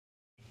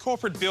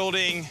Corporate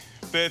building,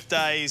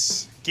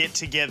 birthdays,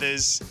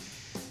 get-togethers,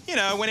 you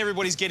know, when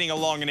everybody's getting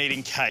along and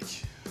eating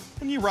cake.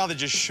 Wouldn't you rather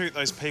just shoot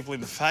those people in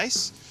the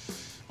face?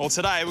 Well,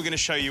 today we're going to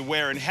show you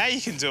where and how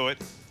you can do it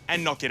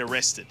and not get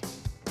arrested.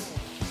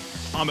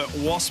 I'm at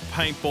Wasp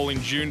Paintball in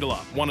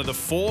Joondalup, one of the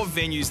 4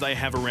 venues they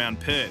have around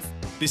Perth.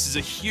 This is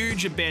a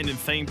huge abandoned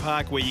theme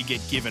park where you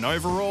get given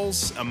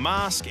overalls, a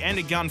mask and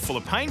a gun full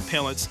of paint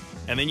pellets,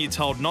 and then you're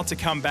told not to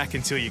come back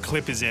until your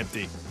clip is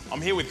empty.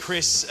 I'm here with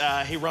Chris.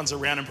 He runs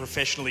around and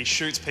professionally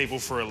shoots people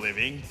for a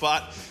living,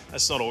 but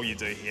that's not all you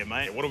do here,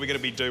 mate. What are we going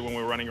to be doing when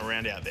we're running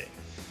around out there?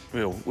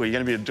 Well, we're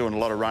going to be doing a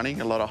lot of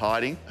running, a lot of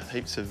hiding,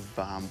 heaps of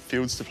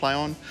fields to play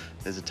on.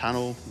 There's a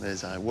tunnel,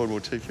 there's a World War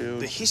II field.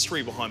 The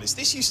history behind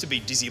this used to be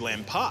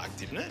Disneyland Park,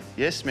 didn't it?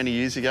 Yes, many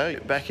years ago.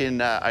 Back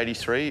in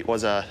 '83, it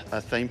was a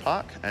theme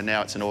park, and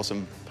now it's an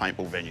awesome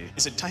paintball venue.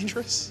 Is it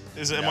dangerous?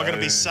 Am I going to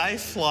be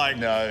safe? Like,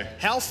 no.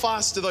 How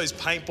fast do those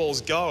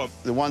paintballs go?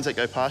 The ones that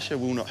go past you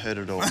will not hurt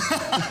at all.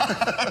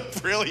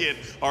 Brilliant.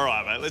 All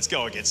right, mate, let's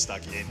go and get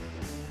stuck in.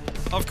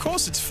 Of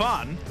course it's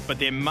fun, but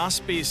there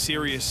must be a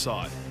serious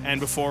side. And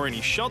before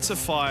any shots are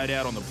fired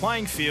out on the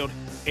playing field,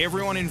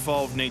 everyone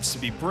involved needs to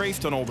be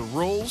briefed on all the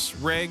rules,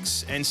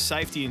 regs, and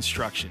safety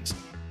instructions.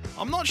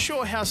 I'm not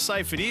sure how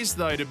safe it is,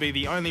 though, to be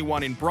the only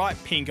one in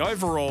bright pink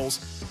overalls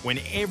when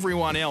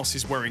everyone else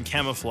is wearing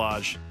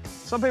camouflage.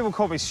 Some people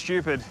call me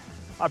stupid.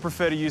 I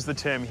prefer to use the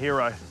term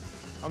hero.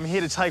 I'm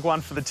here to take one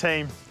for the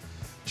team.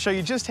 Show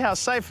you just how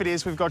safe it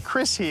is. We've got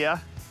Chris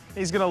here.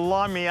 He's going to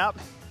line me up,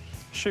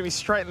 shoot me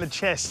straight in the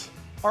chest.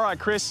 All right,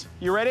 Chris,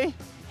 you ready?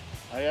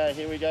 Okay,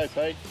 here we go,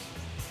 Pete.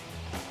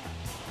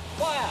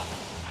 Fire!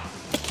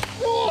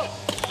 Oh!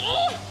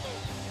 Oh!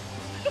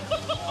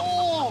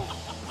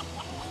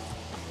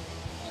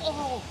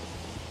 Oh!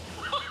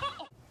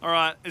 All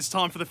right, it's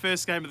time for the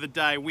first game of the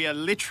day. We are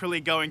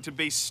literally going to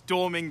be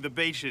storming the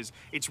beaches.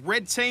 It's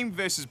red team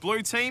versus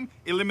blue team,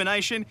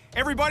 elimination.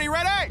 Everybody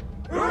ready?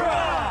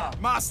 Hurrah!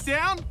 Mask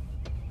down.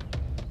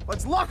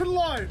 Let's lock and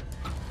load.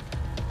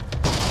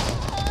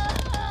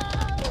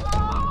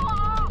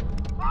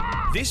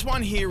 This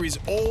one here is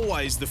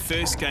always the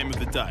first game of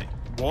the day.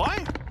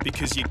 Why?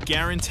 Because you're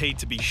guaranteed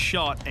to be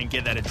shot and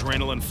get that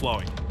adrenaline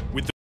flowing,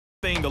 with the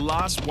being the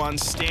last one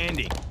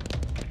standing.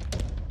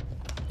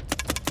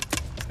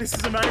 This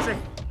is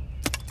amazing.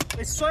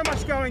 There's so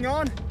much going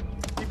on.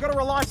 You've got to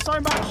rely so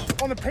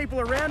much on the people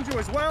around you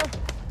as well.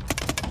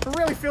 It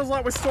really feels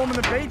like we're storming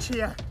the beach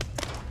here.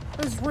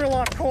 This is real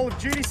life Call of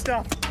Duty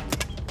stuff,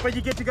 but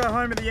you get to go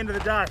home at the end of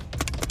the day.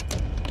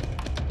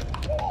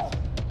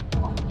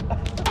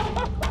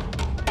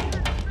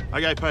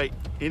 Okay, Pete,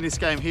 in this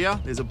game here,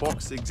 there's a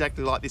box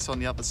exactly like this on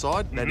the other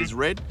side that is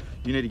red.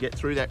 You need to get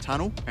through that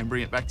tunnel and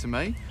bring it back to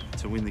me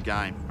to win the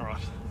game. All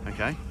right.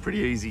 Okay, pretty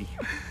easy.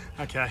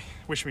 Okay,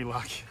 wish me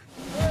luck.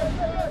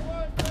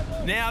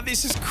 Now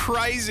this is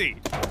crazy.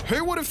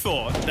 Who would have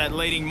thought that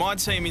leading my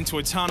team into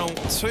a tunnel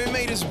 2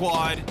 meters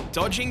wide,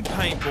 dodging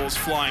paintballs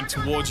flying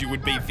towards you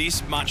would be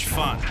this much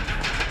fun?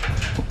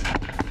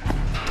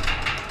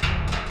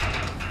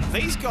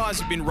 These guys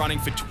have been running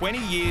for 20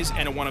 years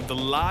and are one of the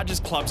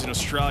largest clubs in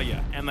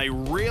Australia, and they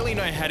really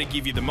know how to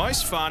give you the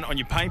most fun on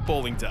your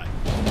paintballing day.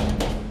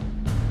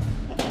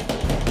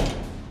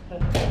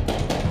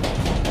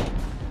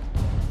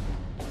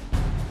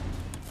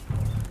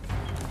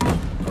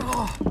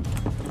 Oh,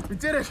 we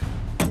did it!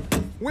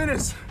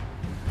 Winners!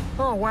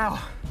 Oh, wow.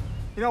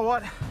 You know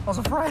what? I was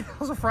afraid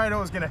it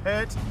was gonna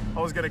hurt.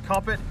 I was gonna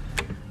cop it,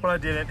 but I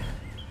didn't.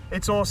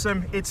 It's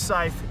awesome, it's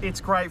safe,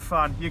 it's great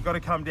fun. You've got to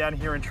come down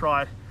here and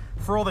try it.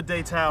 For all the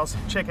details,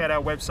 check out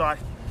our website.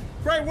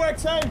 Great work,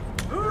 team!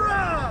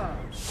 Hurrah!